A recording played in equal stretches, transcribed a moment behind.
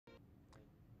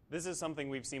This is something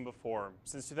we've seen before.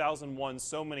 Since 2001,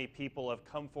 so many people have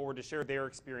come forward to share their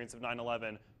experience of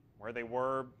 9/11, where they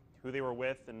were, who they were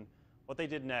with, and what they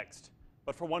did next.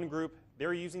 But for one group,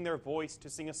 they're using their voice to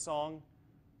sing a song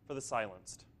for the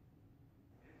silenced.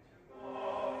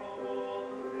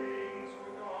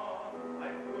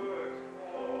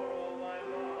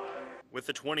 With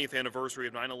the 20th anniversary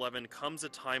of 9/11 comes a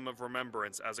time of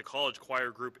remembrance as a college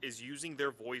choir group is using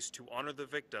their voice to honor the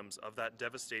victims of that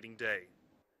devastating day.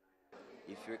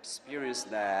 If you experience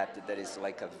that is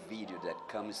like a video that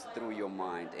comes through your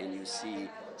mind and you see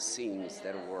scenes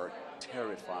that were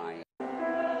terrifying.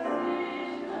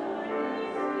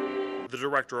 The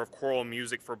director of choral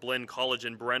music for Blinn College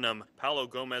in Brenham, Paulo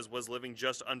Gomez, was living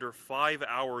just under 5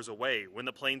 hours away when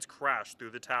the planes crashed through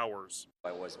the towers.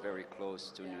 I was very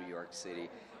close to New York City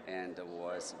and it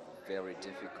was very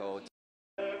difficult.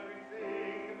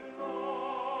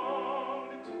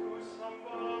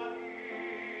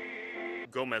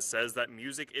 Gomez says that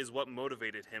music is what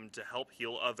motivated him to help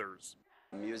heal others.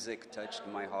 Music touched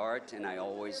my heart, and I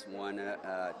always want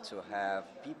to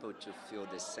have people to feel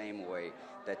the same way,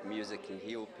 that music can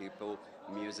heal people,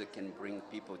 music can bring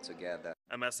people together.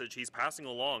 A message he's passing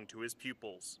along to his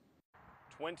pupils.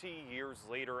 20 years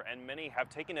later, and many have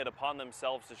taken it upon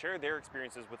themselves to share their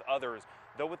experiences with others.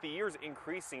 Though with the years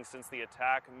increasing since the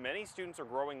attack, many students are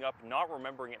growing up not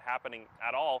remembering it happening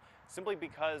at all, simply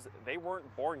because they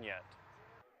weren't born yet.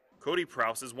 Cody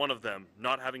Prowse is one of them,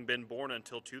 not having been born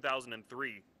until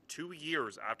 2003, 2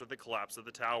 years after the collapse of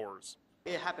the towers.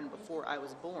 It happened before I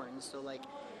was born, so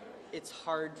it's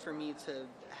hard for me to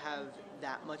have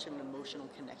that much of an emotional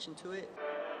connection to it.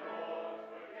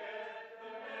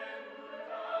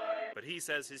 But he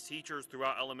says his teachers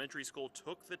throughout elementary school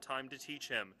took the time to teach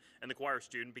him, and the choir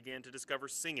student began to discover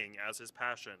singing as his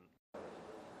passion.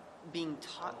 Being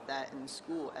taught that in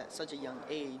school at such a young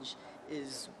age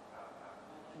is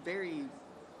very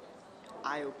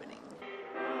eye-opening.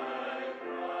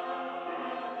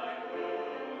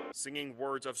 Singing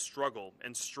words of struggle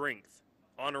and strength,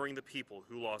 honoring the people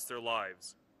who lost their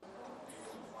lives.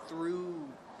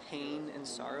 Through pain and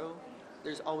sorrow,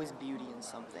 there's always beauty in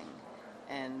something,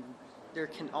 and there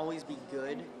can always be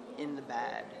good in the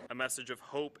bad. A message of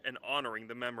hope and honoring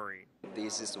the memory.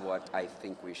 This is what I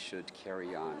think we should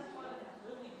carry on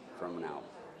from now.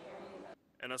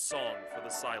 And a song for the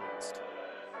silenced.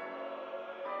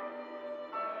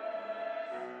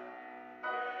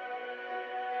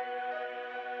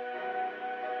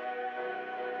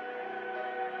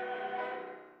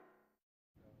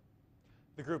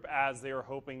 The group adds they are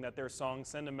hoping that their songs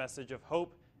send a message of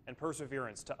hope and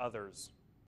perseverance to others.